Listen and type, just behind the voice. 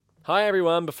Hi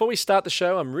everyone, before we start the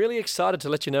show, I'm really excited to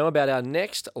let you know about our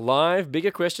next live Bigger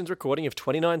Questions recording of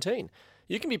 2019.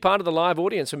 You can be part of the live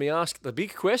audience when we ask the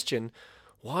big question,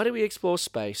 why do we explore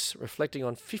space, reflecting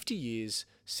on 50 years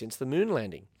since the moon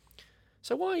landing?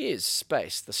 So why is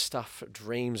space the stuff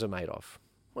dreams are made of?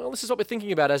 Well, this is what we're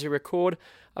thinking about as we record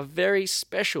a very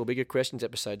special Bigger Questions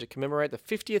episode to commemorate the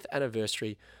 50th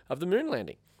anniversary of the moon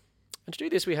landing. And to do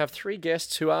this, we have three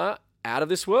guests who are out of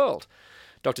this world.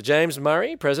 Dr. James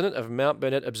Murray, President of Mount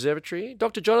Burnett Observatory,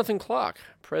 Dr. Jonathan Clark,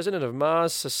 President of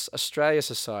Mars Australia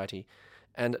Society,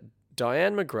 and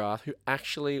Diane McGrath, who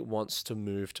actually wants to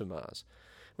move to Mars.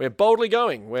 We're boldly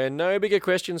going where no Bigger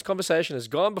Questions conversation has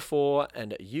gone before,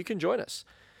 and you can join us.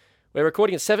 We're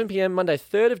recording at 7 p.m. Monday,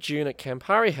 3rd of June at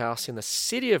Campari House in the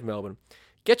city of Melbourne.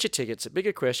 Get your tickets at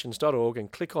biggerquestions.org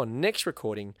and click on Next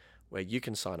Recording where you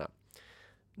can sign up.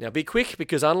 Now be quick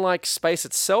because unlike space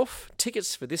itself,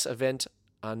 tickets for this event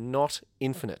are not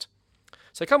infinite.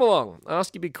 So come along,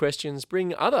 ask your big questions,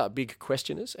 bring other big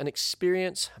questioners, and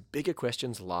experience Bigger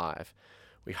Questions live.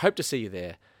 We hope to see you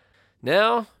there.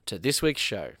 Now to this week's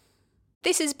show.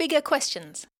 This is Bigger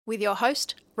Questions with your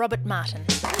host, Robert Martin.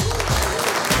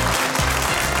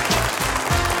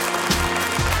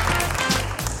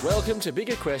 Welcome to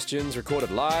Bigger Questions,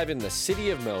 recorded live in the city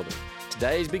of Melbourne.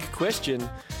 Today's big question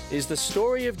is the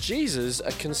story of Jesus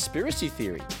a conspiracy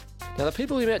theory? Now, the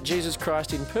people who met Jesus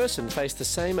Christ in person faced the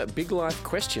same big life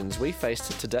questions we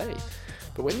faced today.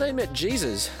 But when they met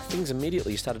Jesus, things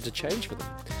immediately started to change for them.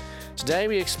 Today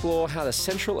we explore how the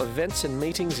central events and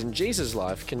meetings in Jesus'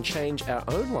 life can change our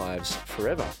own lives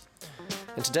forever.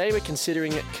 And today we're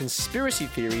considering conspiracy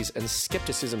theories and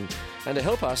skepticism. And to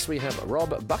help us, we have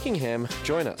Rob Buckingham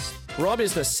join us. Rob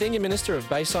is the Senior Minister of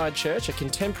Bayside Church, a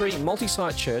contemporary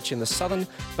multi-site church in the southern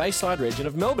Bayside region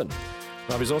of Melbourne.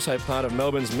 Rob is also part of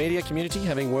Melbourne's media community,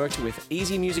 having worked with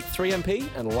Easy Music 3MP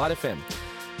and Light FM.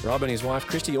 Rob and his wife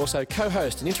Christy also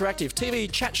co-host an interactive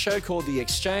TV chat show called The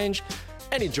Exchange,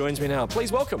 and he joins me now.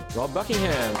 Please welcome Rob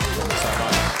Buckingham.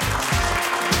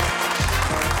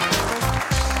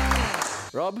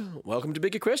 Rob, welcome to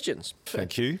Bigger Questions.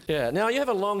 Thank you. Yeah. Now, you have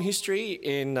a long history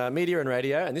in media and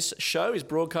radio, and this show is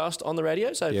broadcast on the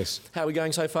radio. So, yes. How are we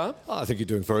going so far? I think you're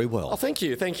doing very well. Oh, thank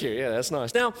you. Thank you. Yeah, that's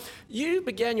nice. Now, you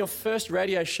began your first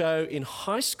radio show in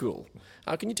high school.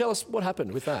 Can you tell us what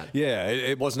happened with that? Yeah,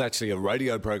 it wasn't actually a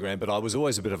radio program, but I was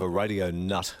always a bit of a radio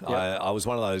nut. Yep. I was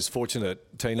one of those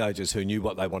fortunate teenagers who knew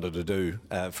what they wanted to do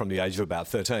from the age of about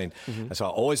 13. Mm-hmm. And so I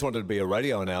always wanted to be a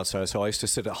radio announcer. So I used to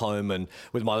sit at home and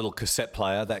with my little cassette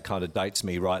player, that kind of dates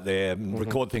me right there, and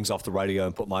record things off the radio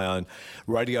and put my own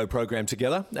radio program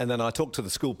together. And then I talked to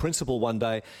the school principal one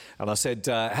day and I said,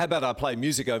 how about I play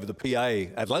music over the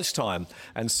PA at lunchtime?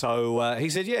 And so he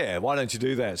said, yeah, why don't you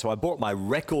do that? So I bought my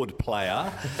record player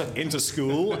into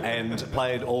school and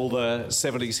played all the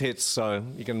 70s hits, so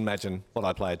you can imagine what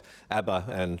I played. ABBA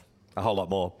and a whole lot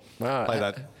more. Wow. Play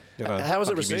that. How was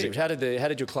it funky received? music. How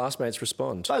did your classmates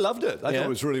respond? They loved it. They Yeah? thought it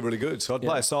was really, really good. So I'd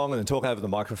play a song and then talk over the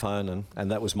microphone,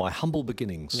 and that was my humble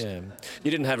beginnings. Yeah. You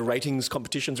didn't have ratings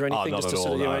competitions or anything? Not just at to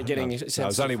all, you no, weren't getting no. a sense No, it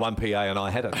was only one PA and I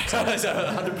had it. So.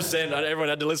 100%. Everyone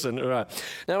had to listen. All right.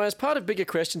 Now, as part of Bigger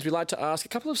Questions, we like to ask a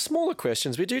couple of smaller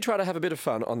questions. We do try to have a bit of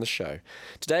fun on the show.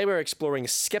 Today, we're exploring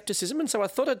skepticism, and so I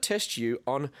thought I'd test you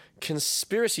on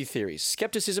conspiracy theories.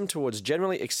 Skepticism towards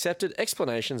generally accepted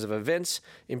explanations of events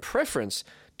in preference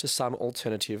to some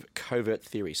alternative covert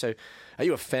theory. So, are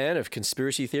you a fan of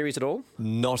conspiracy theories at all?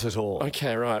 Not at all.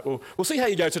 Okay, right. Well, we'll see how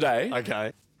you go today.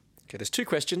 Okay. Okay, there's two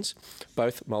questions,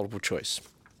 both multiple choice.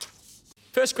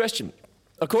 First question.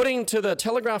 According to the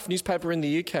Telegraph newspaper in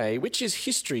the UK, which is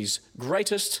history's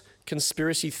greatest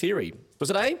conspiracy theory?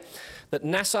 Was it A, that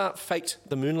NASA faked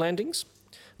the moon landings?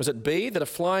 Was it B, that a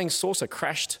flying saucer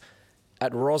crashed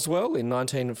at Roswell in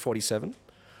 1947?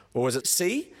 Or was it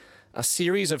C, a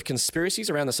series of conspiracies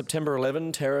around the September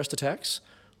 11 terrorist attacks?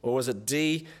 Or was it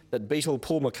D, that Beatle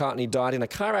Paul McCartney died in a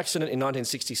car accident in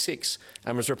 1966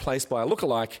 and was replaced by a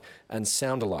lookalike and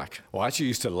sound-alike? Well, I actually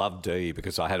used to love D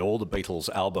because I had all the Beatles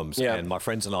albums, and my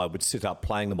friends and I would sit up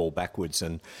playing them all backwards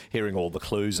and hearing all the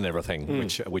clues and everything,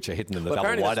 which are hidden in the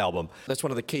Double White album. That's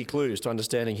one of the key clues to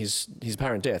understanding his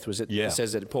apparent death. Was it? It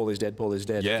says that Paul is dead, Paul is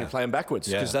dead. Yeah. You play them backwards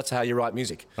because that's how you write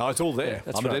music. Oh, it's all there.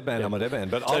 That's I'm right. a dead man. Yeah. I'm a dead man.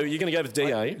 But So you're going to go with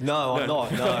D, eh? No, I'm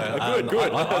not. No.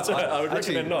 Good. I would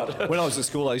actually, recommend not. When I was at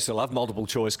school, I used to love multiple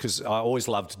choice because I always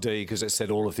loved D because it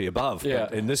said all of the above. Yeah.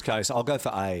 But in this case, I'll go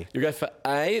for A. You go for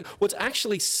A. Well, it's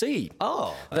actually C.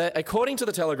 Oh. According to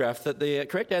the Telegraph, that the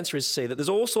correct answer is C, that there's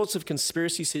all sorts of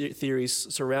conspiracy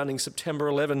theories surrounding September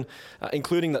 11,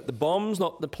 including that the bombs,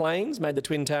 not the planes, made the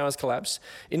Twin Towers collapse.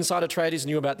 Insider traders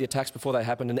knew about the attacks before they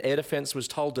happened, and air defence was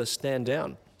told to stand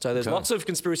down. So there's lots of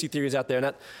conspiracy theories out there, and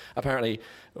that apparently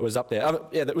was up there.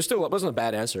 That was still, it wasn't a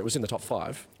bad answer. It was in the top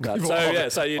 5.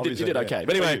 So you did okay.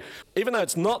 But anyway, even though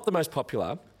it's not the most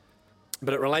popular,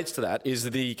 but it relates to that, is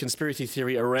the conspiracy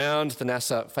theory around the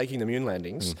NASA faking the moon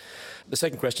landings. The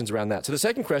second question's around that. So the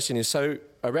second question is,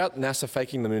 about NASA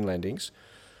faking the moon landings,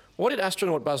 what did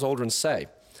astronaut Buzz Aldrin say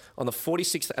on the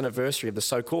 46th anniversary of the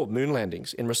so-called moon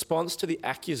landings in response to the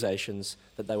accusations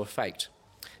that they were faked?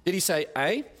 Did he say,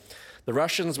 A, the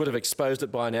Russians would have exposed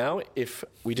it by now if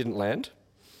we didn't land?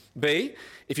 B,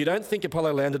 if you don't think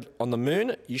Apollo landed on the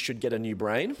moon, you should get a new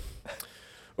brain?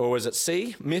 Or was it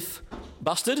C, myth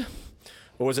busted?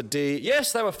 Or was it D,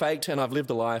 yes, they were faked and I've lived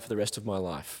a lie for the rest of my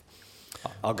life?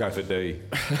 I'll go for D.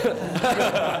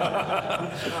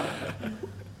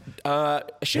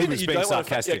 He was being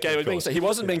sarcastic. He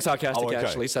wasn't being sarcastic, okay.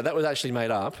 actually, so that was actually made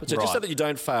up. So just so that you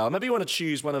don't fail, maybe you want to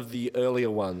choose one of the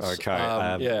earlier ones.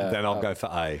 Okay, then I'll go for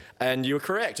A. And you were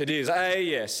correct, it is A,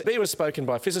 yes. B was spoken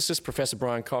by physicist Professor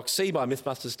Brian Cox, C by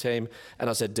Mythbusters team, and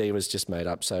I said D was just made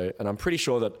up. And I'm pretty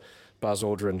sure that Buzz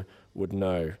Aldrin would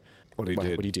know what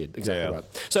he did. Exactly right.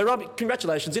 So, Rob,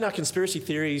 congratulations. In our conspiracy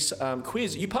theories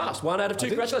quiz, you passed 1 out of 2.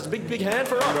 Congratulations. Big hand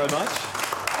for Rob. Thank you very much.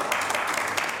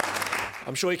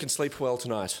 I'm sure you can sleep well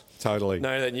tonight. Totally.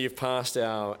 Know that you've passed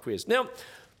our quiz. Now,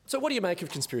 so what do you make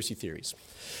of conspiracy theories?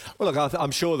 Well, look,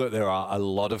 I'm sure that there are a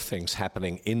lot of things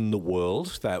happening in the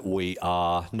world that we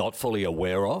are not fully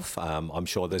aware of. I'm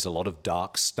sure there's a lot of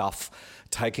dark stuff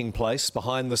taking place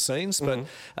behind the scenes, but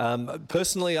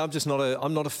personally,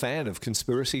 I'm not a fan of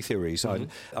conspiracy theories.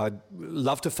 I'd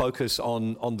love to focus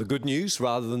on the good news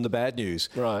rather than the bad news.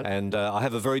 Right. And I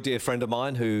have a very dear friend of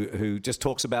mine who just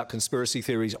talks about conspiracy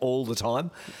theories all the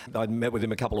time. I met with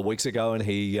him a couple of weeks ago, and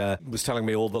he was telling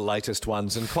me all the latest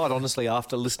ones. And quite honestly,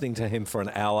 after listening to him for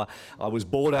an hour, I was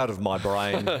bored out of my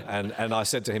brain, and I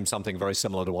said to him something very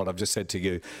similar to what I've just said to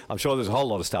you. I'm sure there's a whole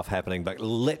lot of stuff happening, but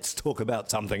let's talk about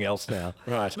something else now.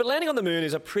 Right. But landing on the moon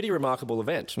is a pretty remarkable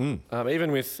event.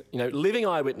 Even with living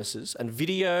eyewitnesses and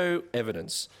video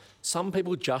evidence, some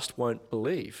people just won't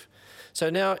believe. So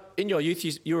now, in your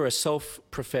youth, you were a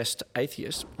self-professed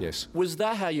atheist. Yes. Was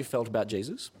that how you felt about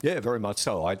Jesus? Yeah, very much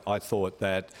so. I thought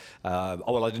that, I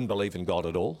didn't believe in God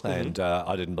at all, and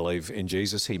I didn't believe in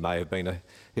Jesus. He may have been a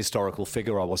historical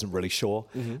figure, I wasn't really sure.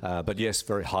 But yes,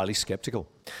 very highly sceptical.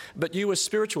 But you were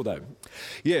spiritual, though.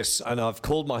 Yes, and I've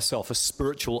called myself a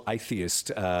spiritual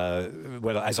atheist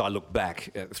as I look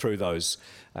back through those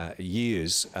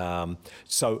years.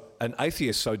 So an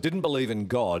atheist, so didn't believe in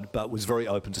God, but was very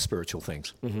open to spiritual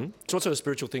things. So what sort of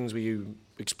spiritual things were you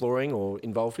exploring or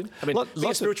involved in? I mean,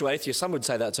 being a spiritual atheist, some would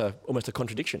say that's almost a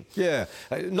contradiction. Yeah,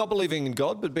 not believing in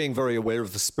God, but being very aware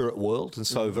of the spirit world, and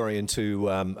so very into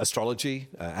astrology,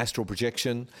 astral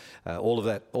projection, all of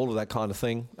that kind of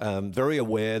thing. Very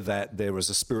aware that there was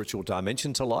a spiritual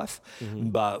dimension to life,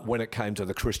 but when it came to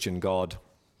the Christian God,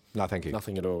 no, thank you.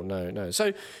 Nothing at all, no.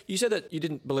 So you said that you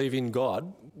didn't believe in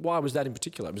God. Why was that in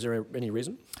particular? Was there any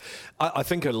reason? I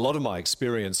think a lot of my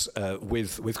experience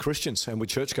with Christians and with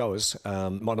churchgoers,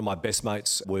 one of my best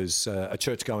mates was a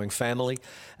church-going family,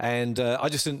 and I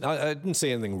didn't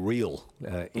see anything real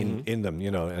in them,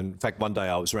 And in fact, one day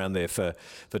I was around there for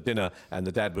dinner, and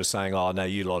the dad was saying, "Oh, no,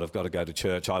 you lot have got to go to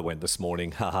church. I went this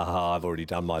morning. Ha ha ha! I've already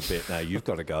done my bit. Now you've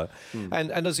got to go." And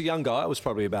as a young guy, I was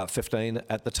probably about 15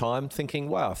 at the time, thinking,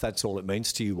 "Wow, if that's all it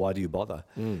means to you, why do you bother?"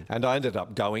 And I ended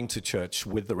up going to church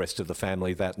with the rest of the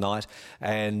family that night,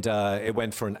 and it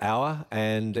went for an hour,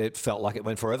 and it felt like it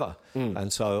went forever.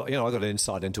 And so, I got an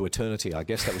insight into eternity. I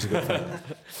guess that was a good thing.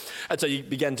 And so you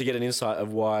began to get an insight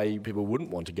of why people wouldn't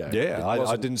want to go. Yeah,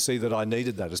 I didn't see that I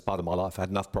needed that as part of my life. I had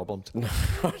enough problems.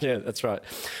 Yeah, that's right.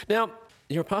 Now,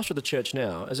 you're a pastor of the church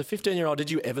now. As a 15-year-old,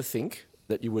 did you ever think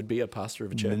that you would be a pastor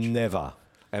of a church? Never.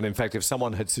 And in fact, if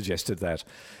someone had suggested that,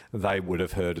 they would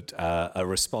have heard a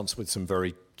response with some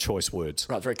very choice words.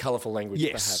 Right, very colourful language,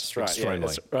 yes, perhaps. Right,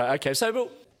 extremely. Yeah, right, okay. So,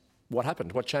 what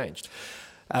happened? What changed?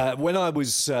 When I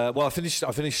was, I finished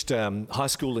high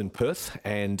school in Perth,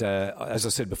 and as I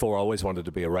said before, I always wanted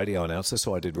to be a radio announcer,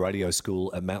 so I did radio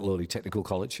school at Mount Lawley Technical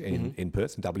College in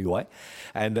Perth, in WA.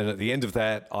 And then at the end of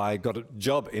that, I got a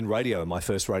job in radio. My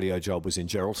first radio job was in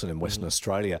Geraldton in Western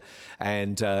Australia.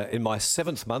 And in my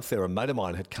 7th month there, a mate of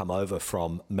mine had come over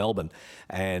from Melbourne,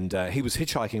 and he was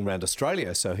hitchhiking around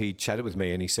Australia, so he chatted with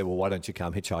me and he said, "Well, why don't you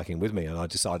come hitchhiking with me?" And I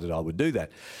decided I would do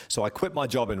that. So I quit my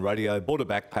job in radio, bought a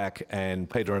backpack, and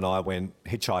Peter and I went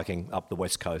hitchhiking up the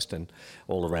west coast and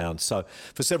all around. So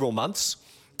for several months,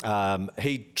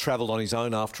 he travelled on his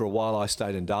own. After a while, I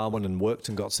stayed in Darwin and worked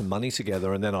and got some money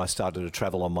together, and then I started to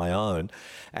travel on my own.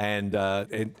 And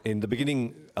in the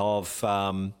beginning of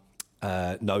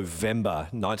November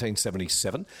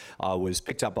 1977. I was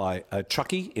picked up by a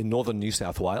truckie in northern New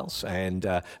South Wales, and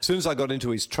as soon as I got into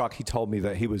his truck, he told me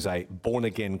that he was a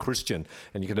born-again Christian,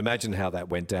 and you can imagine how that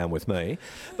went down with me.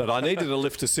 But I needed a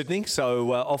lift to Sydney,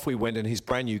 so off we went in his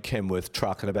brand new Kenworth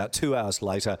truck, and about 2 hours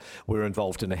later, we were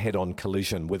involved in a head-on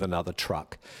collision with another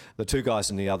truck. The two guys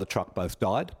in the other truck both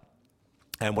died.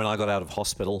 And when I got out of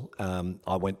hospital,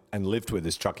 I went and lived with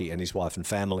this truckie and his wife and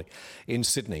family in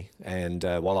Sydney, and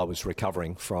while I was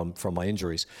recovering from my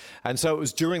injuries. And so it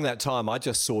was during that time I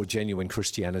just saw genuine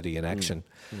Christianity in action.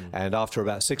 And after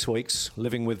about 6 weeks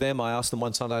living with them, I asked them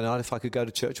one Sunday night if I could go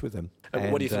to church with them.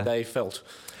 And what do you think they felt?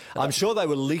 I'm sure they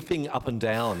were leaping up and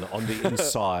down on the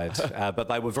inside, but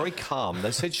they were very calm.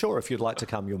 They said, sure, if you'd like to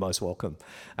come, you're most welcome.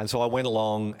 And so I went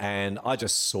along, and I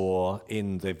just saw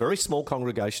in the very small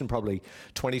congregation, probably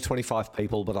 20, 25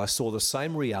 people, but I saw the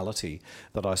same reality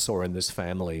that I saw in this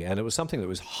family. And it was something that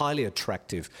was highly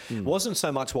attractive. It wasn't so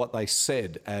much what they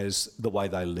said as the way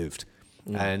they lived,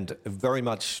 and very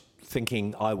much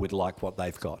thinking I would like what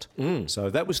they've got. So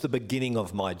that was the beginning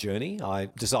of my journey. I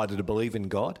decided to believe in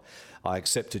God. I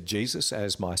accepted Jesus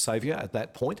as my saviour at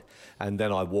that point, and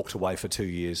then I walked away for 2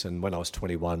 years, and when I was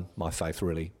 21, my faith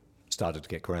really started to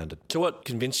get grounded. So what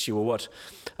convinced you, or what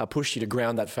pushed you to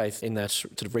ground that faith in that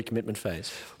sort of recommitment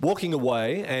phase? Walking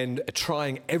away and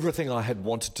trying everything I had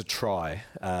wanted to try.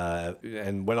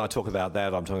 And when I talk about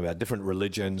that, I'm talking about different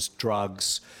religions,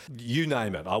 drugs, you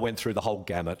name it. I went through the whole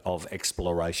gamut of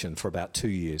exploration for about 2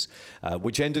 years,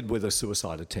 which ended with a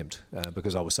suicide attempt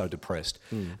because I was so depressed.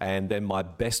 And then my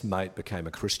best mate became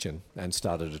a Christian and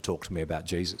started to talk to me about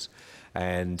Jesus.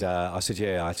 And I said,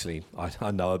 yeah, actually,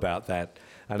 I know about that.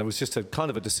 And it was just a kind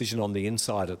of a decision on the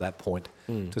inside at that point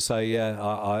to say, yeah,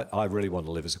 I really want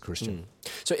to live as a Christian.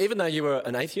 So even though you were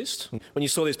an atheist, when you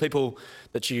saw these people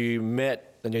that you met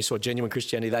and you saw genuine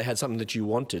Christianity, they had something that you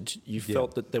wanted, you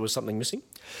felt that there was something missing?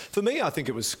 For me, I think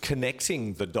it was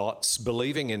connecting the dots,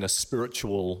 believing in a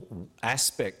spiritual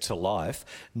aspect to life,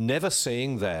 never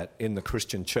seeing that in the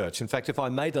Christian church. In fact, if I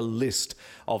made a list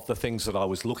of the things that I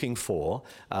was looking for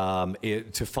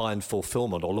to find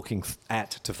fulfillment, or looking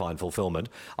at to find fulfillment,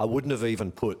 I wouldn't have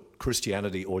even put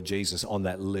Christianity or Jesus on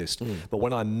that list. But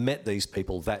when I met these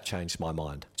people, that changed my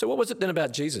mind. So what was it then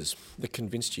about Jesus that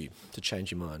convinced you to change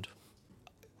your mind?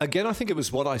 Again, I think it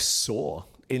was what I saw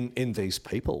in these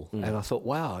people. And I thought,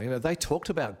 wow, they talked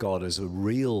about God as a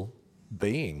real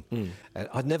being. And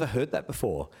I'd never heard that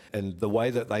before. And the way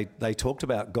that they talked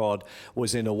about God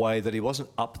was in a way that he wasn't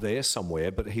up there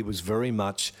somewhere, but he was very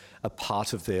much a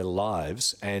part of their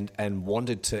lives and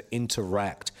wanted to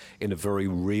interact in a very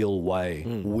real way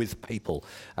with people.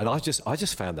 And I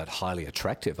just found that highly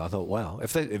attractive. I thought, wow,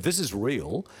 if this is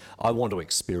real, I want to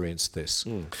experience this.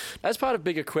 As part of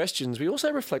Bigger Questions, we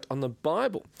also reflect on the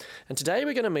Bible. And today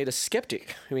we're going to meet a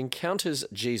skeptic who encounters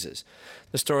Jesus.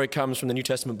 The story comes from the New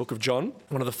Testament book of John,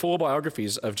 one of the 4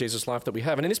 biographies of Jesus' life that we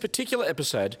have. And in this particular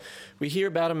episode, we hear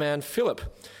about a man, Philip,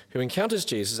 who encounters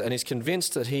Jesus and is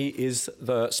convinced that he is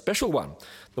the special one,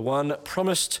 the one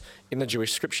promised in the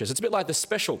Jewish scriptures. It's a bit like the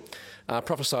special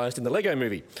prophesied in the Lego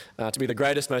movie to be the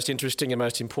greatest, most interesting and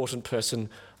most important person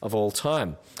of all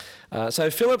time. So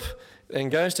Philip then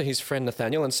goes to his friend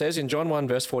Nathanael and says in John 1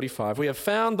 verse 45, "We have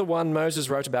found the one Moses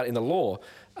wrote about in the law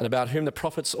and about whom the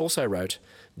prophets also wrote,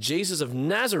 Jesus of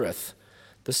Nazareth,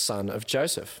 the son of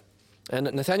Joseph."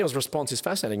 And Nathanael's response is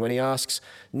fascinating when he asks,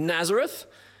 Nazareth?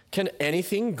 Can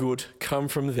anything good come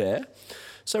from there?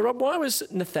 So Rob, why was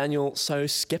Nathanael so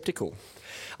sceptical?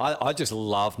 I just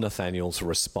love Nathanael's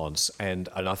response, and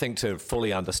I think to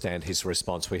fully understand his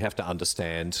response, we have to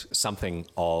understand something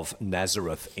of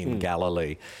Nazareth in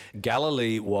Galilee.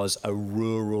 Galilee was a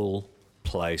rural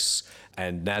place,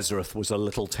 and Nazareth was a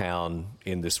little town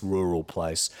in this rural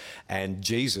place, and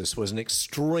Jesus was an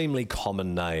extremely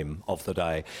common name of the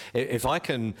day. If I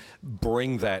can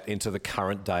bring that into the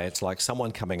current day, it's like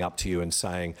someone coming up to you and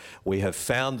saying, we have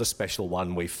found the special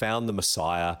one, we found the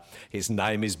Messiah, his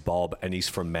name is Bob and he's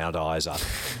from Mount Isa.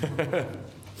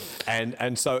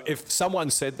 And so if someone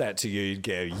said that to you, you'd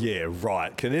go, yeah,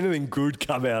 right, can anything good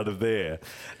come out of there?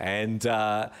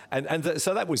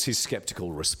 So that was his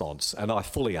sceptical response, and I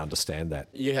fully understand that.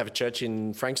 You have a church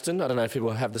in Frankston. I don't know if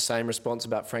people have the same response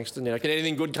about Frankston. Can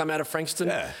anything good come out of Frankston?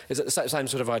 Yeah. Is it the same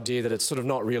sort of idea that it's sort of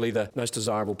not really the most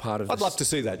desirable part of this? I'd love to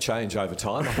see that change over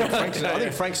time. I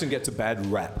think Frankston gets a bad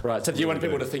rap. Right, so do you want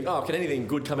people to think, can anything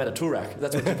good come out of Toorak?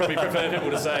 That's what you probably prefer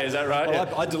people to say, is that right?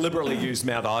 Well, I deliberately use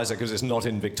Mount Isa because it's not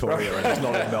in Victoria. Victoria and he's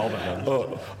not in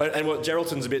Melbourne. And what,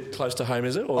 Geraldton's a bit close to home,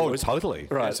 is it? Or Totally.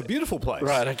 Right. It's a beautiful place.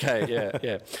 Right, okay,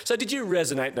 yeah. So did you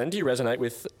resonate then? Do you resonate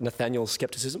with Nathaniel's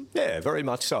scepticism? Yeah, very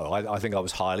much so. I think I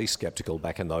was highly sceptical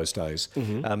back in those days.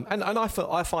 And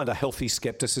I find a healthy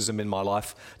scepticism in my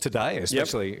life today,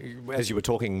 especially as you were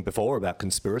talking before about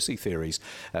conspiracy theories.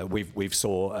 We've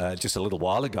saw just a little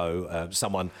while ago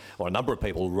someone or a number of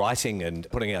people writing and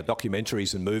putting out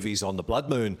documentaries and movies on the blood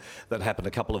moon that happened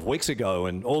a couple of weeks ago,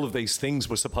 and all of these things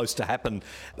were supposed to happen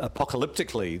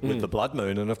apocalyptically with the blood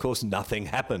moon, and of course nothing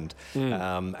happened.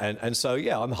 And so,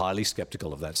 yeah, I'm highly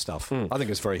sceptical of that stuff. I think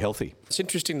it's very healthy. It's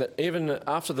interesting that even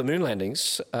after the moon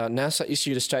landings, NASA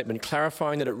issued a statement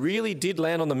clarifying that it really did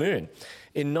land on the moon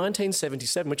in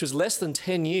 1977, which was less than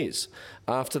 10 years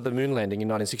after the moon landing in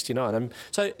 1969.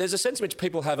 So there's a sense in which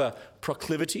people have a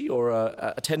proclivity or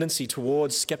a tendency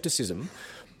towards scepticism,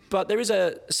 but there is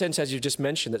a sense, as you've just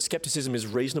mentioned, that scepticism is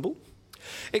reasonable.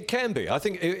 It can be. I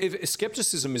think if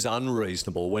scepticism is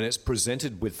unreasonable when it's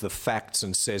presented with the facts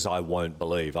and says, I won't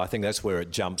believe. I think that's where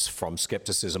it jumps from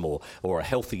scepticism or a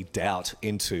healthy doubt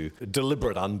into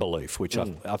deliberate unbelief, which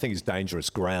I think is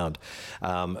dangerous ground.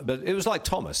 But it was like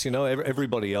Thomas,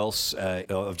 everybody else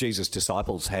of Jesus'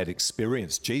 disciples had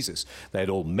experienced Jesus. They'd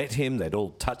all met him, they'd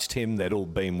all touched him, they'd all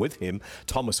been with him.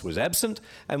 Thomas was absent,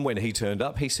 and when he turned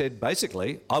up, he said,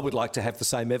 basically, I would like to have the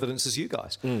same evidence as you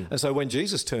guys. And so when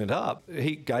Jesus turned up,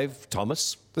 he gave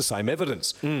Thomas the same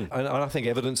evidence. And I think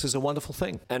evidence is a wonderful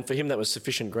thing. And for him, that was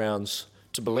sufficient grounds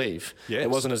to believe. Yes. It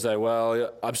wasn't as though,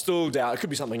 well, I'm still doubt. It could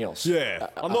be something else. Yeah,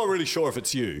 I'm not really sure if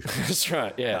it's you. That's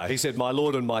right, yeah. He said, my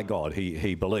Lord and my God,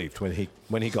 he believed when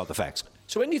he got the facts.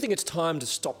 So when do you think it's time to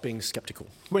stop being sceptical?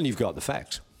 When you've got the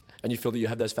facts. And you feel that you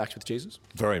have those facts with Jesus?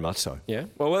 Very much so. Yeah.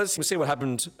 Well, let's see what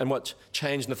happened and what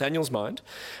changed Nathaniel's mind.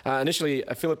 Initially,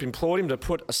 Philip implored him to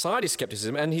put aside his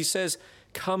scepticism, and he says,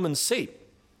 come and see.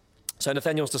 So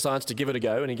Nathaniel decides to give it a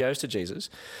go, and he goes to Jesus.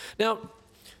 Now,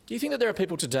 do you think that there are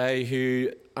people today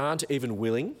who aren't even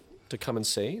willing to come and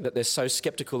see, that they're so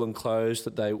sceptical and closed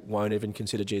that they won't even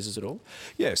consider Jesus at all?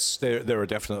 Yes, there are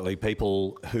definitely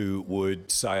people who would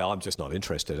say, I'm just not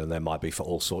interested, and that might be for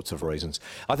all sorts of reasons.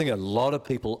 I think a lot of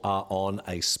people are on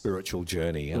a spiritual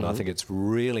journey, and I think it's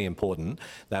really important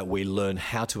that we learn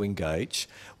how to engage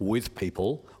with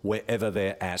people wherever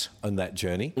they're at on that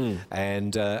journey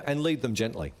and lead them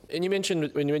gently. And you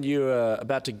mentioned when you were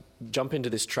about to jump into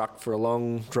this truck for a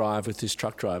long drive with this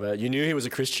truck driver, you knew he was a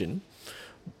Christian.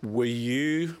 Were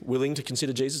you willing to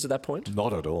consider Jesus at that point?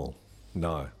 Not at all,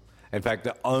 no. In fact,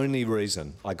 the only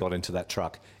reason I got into that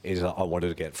truck is I wanted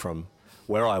to get from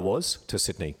where I was to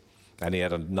Sydney. And he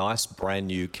had a nice brand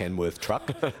new Kenworth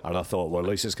truck. And I thought, well, at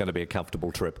least it's going to be a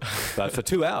comfortable trip. But for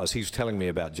 2 hours, he was telling me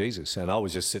about Jesus. And I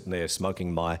was just sitting there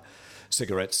smoking my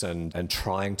cigarettes and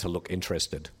trying to look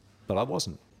interested. But I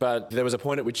wasn't. But there was a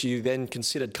point at which you then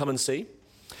considered come and see?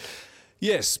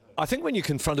 Yes. I think when you're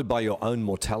confronted by your own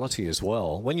mortality as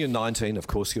well, when you're 19, of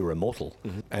course, you're immortal.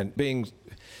 And being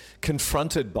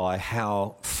confronted by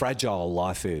how fragile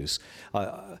life is,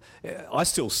 I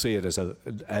still see it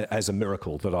as a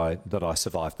miracle that I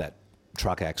survived that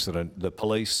truck accident. The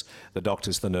police, the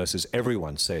doctors, the nurses,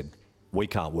 everyone said, we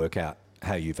can't work out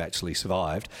how you've actually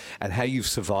survived and how you've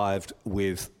survived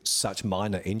with such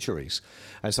minor injuries.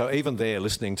 And so even there,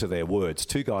 listening to their words,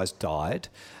 2 guys died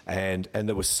and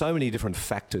there were so many different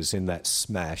factors in that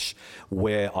smash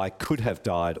where I could have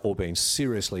died or been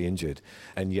seriously injured,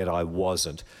 and yet I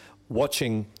wasn't.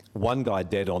 Watching one guy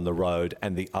dead on the road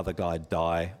and the other guy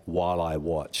die while I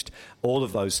watched, all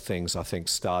of those things I think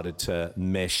started to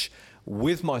mesh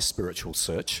with my spiritual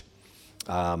search,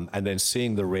 and then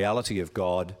seeing the reality of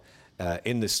God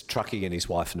in this truckie and his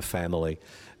wife and family.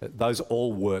 Those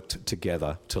all worked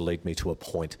together to lead me to a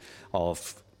point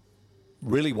of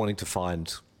really wanting to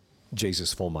find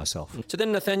Jesus for myself. So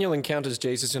then Nathaniel encounters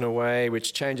Jesus in a way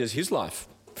which changes his life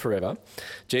forever.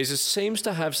 Jesus seems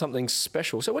to have something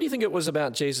special. So what do you think it was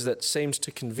about Jesus that seems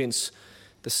to convince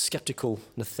the skeptical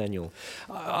Nathaniel?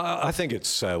 I think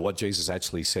it's what Jesus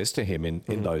actually says to him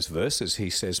in those verses. He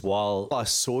says, while I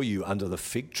saw you under the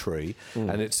fig tree,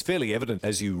 and it's fairly evident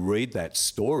as you read that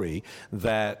story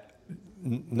that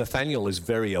Nathaniel is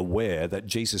very aware that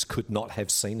Jesus could not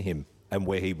have seen him and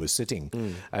where he was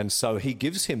sitting. And so he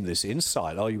gives him this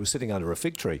insight. Oh, you were sitting under a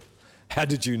fig tree. How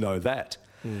did you know that?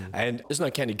 And there's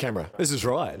no candid camera. This is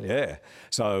right, yeah.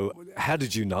 So how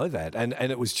did you know that? And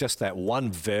it was just that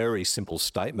one very simple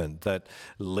statement that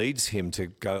leads him to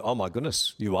go, oh my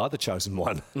goodness, you are the chosen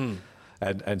one.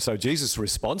 And so Jesus'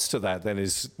 response to that then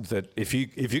is that if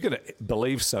you're going to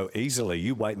believe so easily,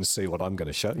 you wait and see what I'm going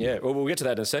to show you. Yeah, well, we'll get to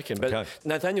that in a second. But Okay.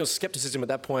 Nathaniel's skepticism at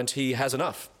that point, he has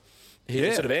enough.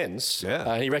 It sort of ends.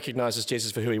 Yeah. He recognises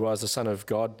Jesus for who he was, the Son of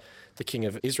God, the King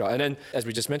of Israel. And then, as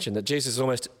we just mentioned, that Jesus is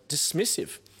almost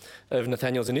dismissive of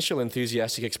Nathanael's initial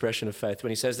enthusiastic expression of faith when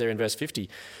he says there in verse 50,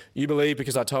 "You believe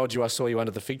because I told you I saw you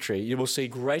under the fig tree. You will see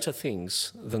greater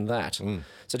things than that."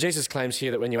 So Jesus claims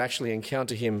here that when you actually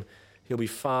encounter him, he'll be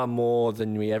far more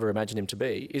than we ever imagined him to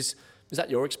be. Is that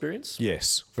your experience?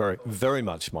 Yes, very, very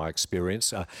much my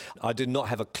experience. I did not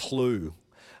have a clue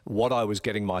what I was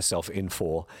getting myself in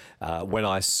for when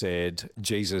I said,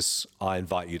 "Jesus, I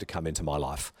invite you to come into my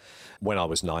life." When I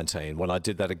was 19, when I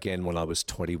did that again when I was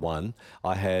 21,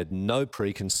 I had no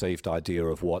preconceived idea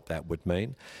of what that would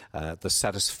mean. The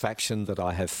satisfaction that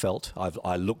I have felt,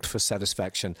 I looked for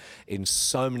satisfaction in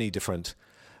so many different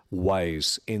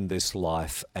ways in this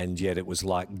life, and yet it was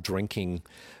like drinking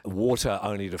water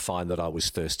only to find that I was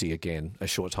thirsty again a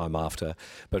short time after,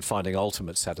 but finding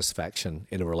ultimate satisfaction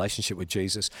in a relationship with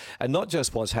Jesus. And not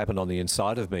just what's happened on the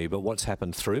inside of me, but what's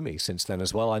happened through me since then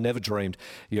as well. I never dreamed,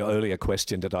 your earlier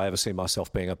question, did I ever see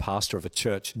myself being a pastor of a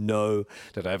church? No.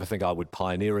 Did I ever think I would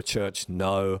pioneer a church?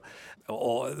 No.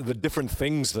 Or the different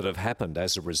things that have happened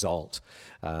as a result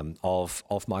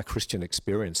of my Christian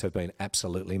experience have been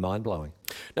absolutely mind-blowing.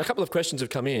 Now, a couple of questions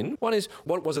have come in. One is,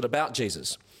 what was it about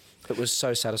Jesus that was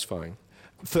so satisfying?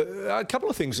 For a couple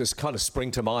of things that kind of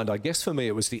spring to mind. I guess for me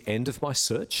it was the end of my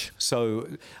search. So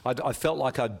I felt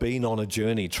like I'd been on a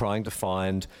journey trying to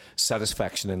find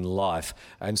satisfaction in life.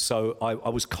 And so I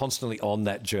was constantly on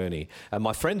that journey. And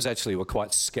my friends actually were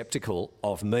quite skeptical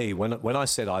of me. When I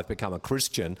said I've become a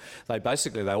Christian, they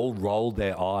all rolled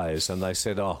their eyes and they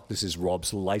said, "Oh, this is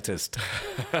Rob's latest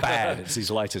fad. It's his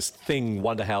latest thing.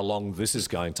 Wonder how long this is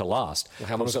going to last." Well,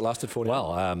 how long has it lasted for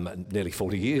now? Well, nearly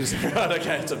 40 years.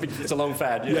 Okay, it's a long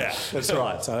fad. Yeah, that's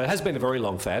right. So it has been a very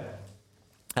long fad.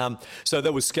 So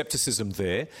there was skepticism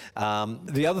there.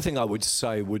 The other thing I would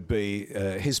say would be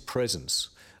his presence.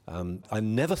 I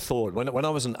never thought, when I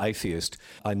was an atheist,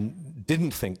 I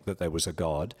didn't think that there was a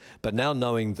God, but now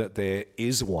knowing that there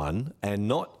is one, and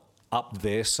not up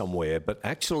there somewhere, but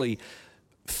actually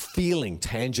feeling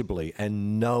tangibly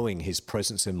and knowing his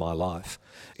presence in my life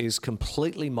is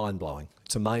completely mind-blowing.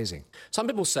 It's amazing. Some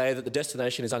people say that the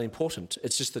destination is unimportant.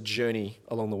 It's just the journey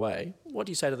along the way. What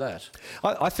do you say to that?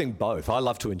 I think both. I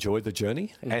love to enjoy the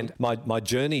journey, and my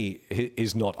journey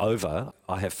is not over.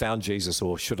 I have found Jesus,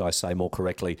 or should I say more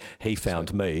correctly, he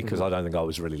found me, because I don't think I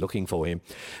was really looking for him.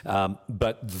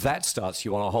 But that starts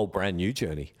you on a whole brand new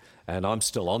journey. And I'm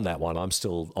still on that one. I'm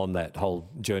still on that whole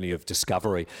journey of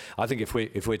discovery. I think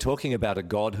if we're talking about a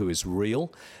God who is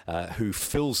real, who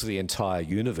fills the entire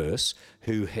universe,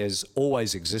 who has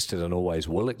always existed and always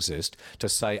will exist, to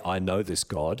say, "I know this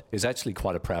God," is actually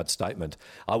quite a proud statement.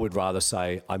 I would rather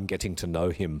say, "I'm getting to know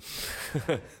him."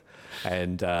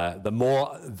 And the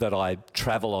more that I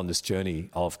travel on this journey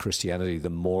of Christianity, the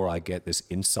more I get this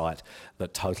insight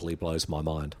that totally blows my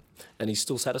mind. And he's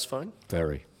still satisfying?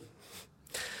 Very.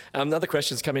 Another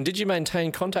question's come in. Did you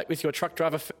maintain contact with your truck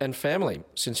driver and family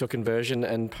since your conversion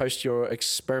and post your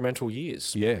experimental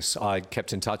years? Yes, I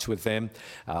kept in touch with them.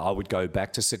 I would go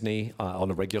back to Sydney on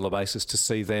a regular basis to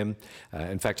see them.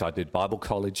 In fact, I did Bible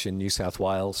college in New South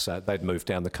Wales. They'd moved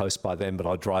down the coast by then, but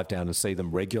I'd drive down and see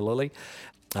them regularly.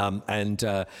 And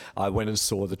I went and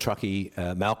saw the truckie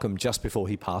Malcolm just before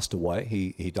he passed away.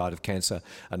 He died of cancer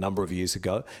a number of years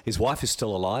ago. His wife is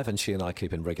still alive, and she and I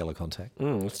keep in regular contact.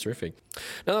 That's terrific.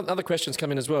 Now, other questions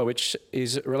come in as well, which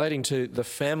is relating to the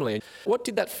family. What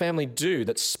did that family do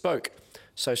that spoke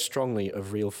so strongly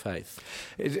of real faith?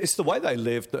 It's the way they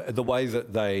lived, the way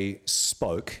that they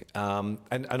spoke. And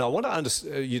I want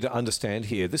you to understand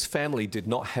here, this family did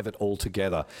not have it all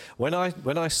together. When I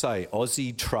say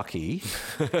Aussie truckie,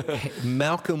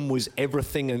 Malcolm was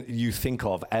everything you think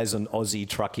of as an Aussie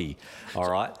truckie,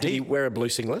 all right? Did he wear a blue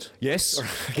singlet? Yes,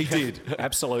 he did,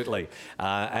 absolutely.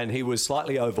 And he was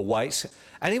slightly overweight,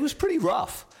 and he was pretty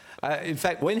rough. In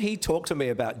fact, when he talked to me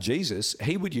about Jesus,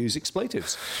 he would use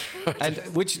expletives, and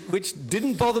which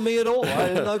didn't bother me at all. I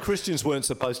didn't know Christians weren't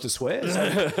supposed to swear.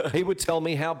 So he would tell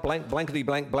me how blankety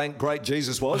blank great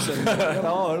Jesus was, and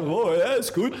oh boy,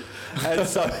 that's good. And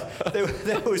so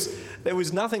there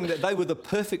was nothing that they were the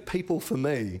perfect people for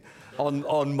me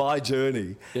on my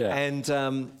journey. Yeah.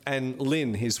 And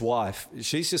Lynn, his wife,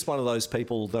 she's just one of those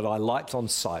people that I liked on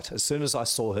sight. As soon as I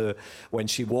saw her, when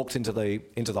she walked into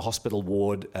the hospital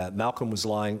ward, Malcolm was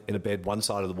lying in a bed one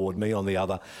side of the ward, me on the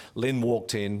other. Lynn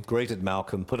walked in, greeted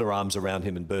Malcolm, put her arms around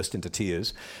him and burst into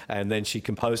tears. And then she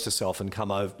composed herself and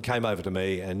came over to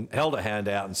me and held her hand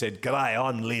out and said, "G'day,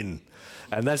 I'm Lynn."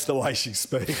 And that's the way she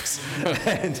speaks.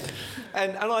 and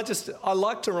I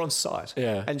liked her on sight.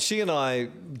 Yeah. And she and I,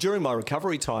 during during my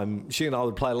recovery time, she and I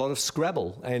would play a lot of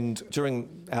Scrabble, and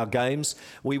during our games,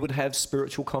 we would have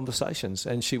spiritual conversations,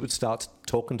 and she would start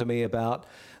talking to me about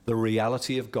the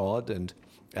reality of God and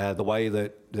the way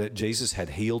that Jesus had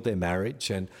healed their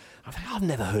marriage. And I think, I've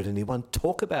never heard anyone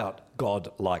talk about God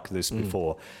like this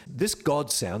before. This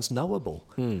God sounds knowable.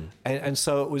 And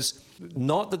so it was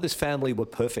not that this family were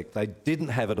perfect. They didn't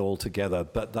have it all together,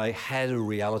 but they had a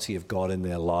reality of God in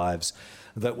their lives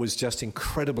that was just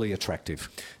incredibly attractive.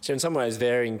 So in some ways,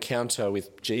 their encounter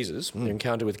with Jesus, their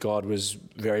encounter with God was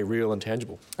very real and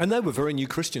tangible. And they were very new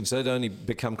Christians. They'd only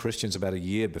become Christians about a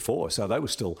year before, so they were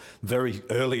still very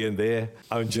early in their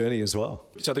own journey as well.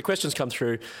 So the questions come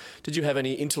through. Did you have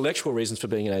any intellectual reasons for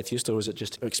being an atheist, or was it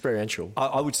just experiential?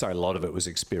 I would say a lot of it was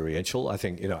experiential. I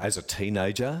think, as a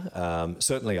teenager,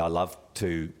 certainly I loved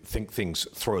to think things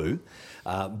through.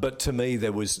 But to me,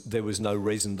 there was no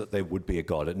reason that there would be a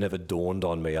God. It never dawned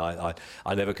on me. I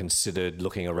never considered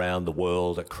looking around the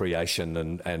world at creation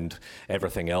and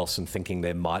everything else and thinking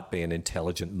there might be an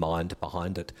intelligent mind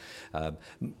behind it.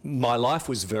 My life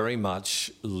was very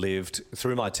much lived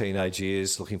through my teenage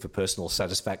years, looking for personal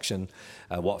satisfaction,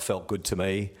 what felt good to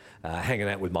me, hanging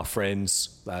out with my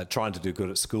friends, trying to do good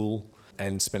at school,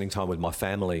 and spending time with my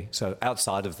family. So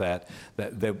outside of that,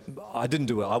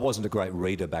 I wasn't a great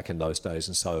reader back in those days,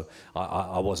 and so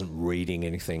I wasn't reading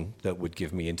anything that would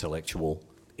give me intellectual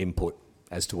input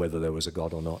as to whether there was a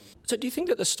God or not. So do you think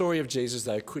that the story of Jesus,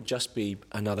 though, could just be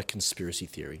another conspiracy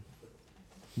theory?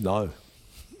 No.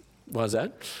 Why is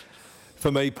that?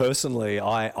 For me personally,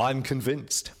 I'm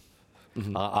convinced.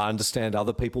 I understand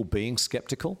other people being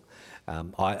sceptical,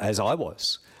 as I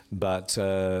was. But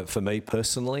for me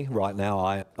personally, right now,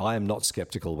 I am not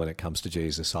sceptical when it comes to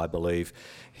Jesus. I believe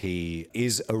he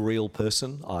is a real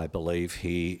person. I believe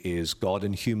he is God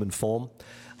in human form.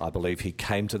 I believe he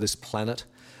came to this planet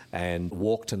and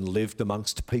walked and lived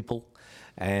amongst people.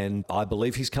 And I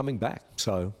believe he's coming back.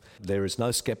 So there is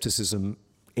no skepticism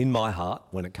in my heart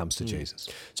when it comes to Jesus.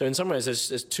 So in some ways,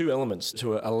 there's two elements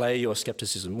to allay your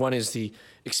skepticism. One is the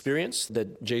experience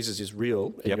that Jesus is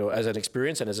real as an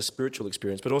experience and as a spiritual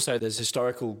experience, but also there's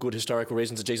good historical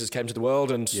reasons that Jesus came to the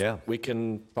world, and we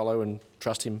can follow and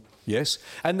trust him. Yes,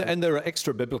 and there are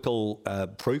extra biblical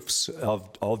proofs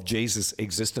of Jesus'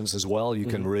 existence as well. You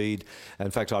can read.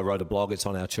 In fact, I wrote a blog. It's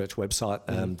on our church website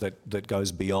that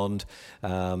goes beyond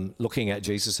looking at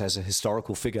Jesus as a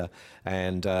historical figure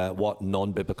and what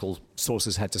non-biblical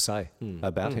sources had to say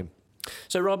about him.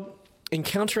 So, Rob,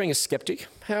 encountering a skeptic,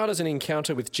 how does an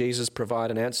encounter with Jesus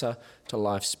provide an answer to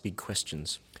life's big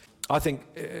questions? I think,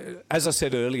 as I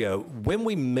said earlier, when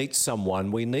we meet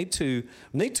someone, we need to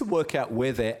work out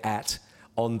where they're at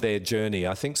on their journey.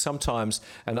 I think sometimes,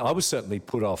 and I was certainly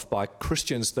put off by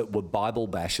Christians that were Bible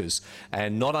bashers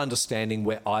and not understanding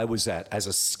where I was at as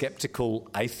a skeptical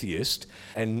atheist,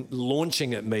 and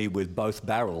launching at me with both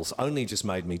barrels only just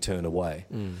made me turn away.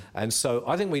 And so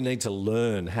I think we need to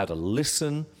learn how to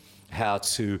listen, how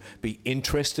to be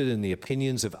interested in the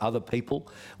opinions of other people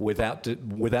without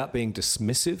being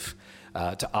dismissive,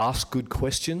 to ask good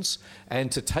questions,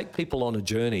 and to take people on a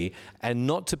journey and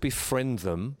not to befriend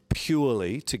them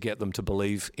purely to get them to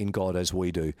believe in God as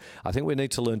we do. I think we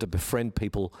need to learn to befriend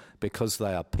people because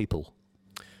they are people.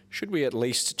 Should we at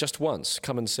least just once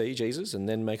come and see Jesus and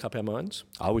then make up our minds?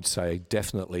 I would say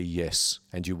definitely yes,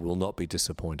 and you will not be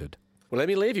disappointed. Well, let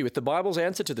me leave you with the Bible's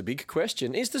answer to the big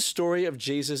question: is the story of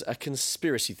Jesus a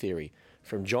conspiracy theory?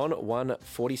 From John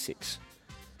 1:46.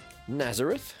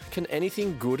 Nazareth, can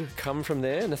anything good come from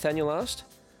there? Nathanael asked.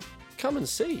 Come and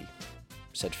see,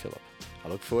 said Philip. I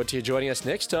look forward to you joining us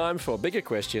next time for bigger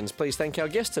questions. Please thank our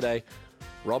guest today,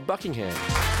 Rob Buckingham.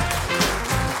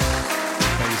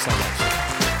 Thank you so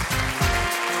much.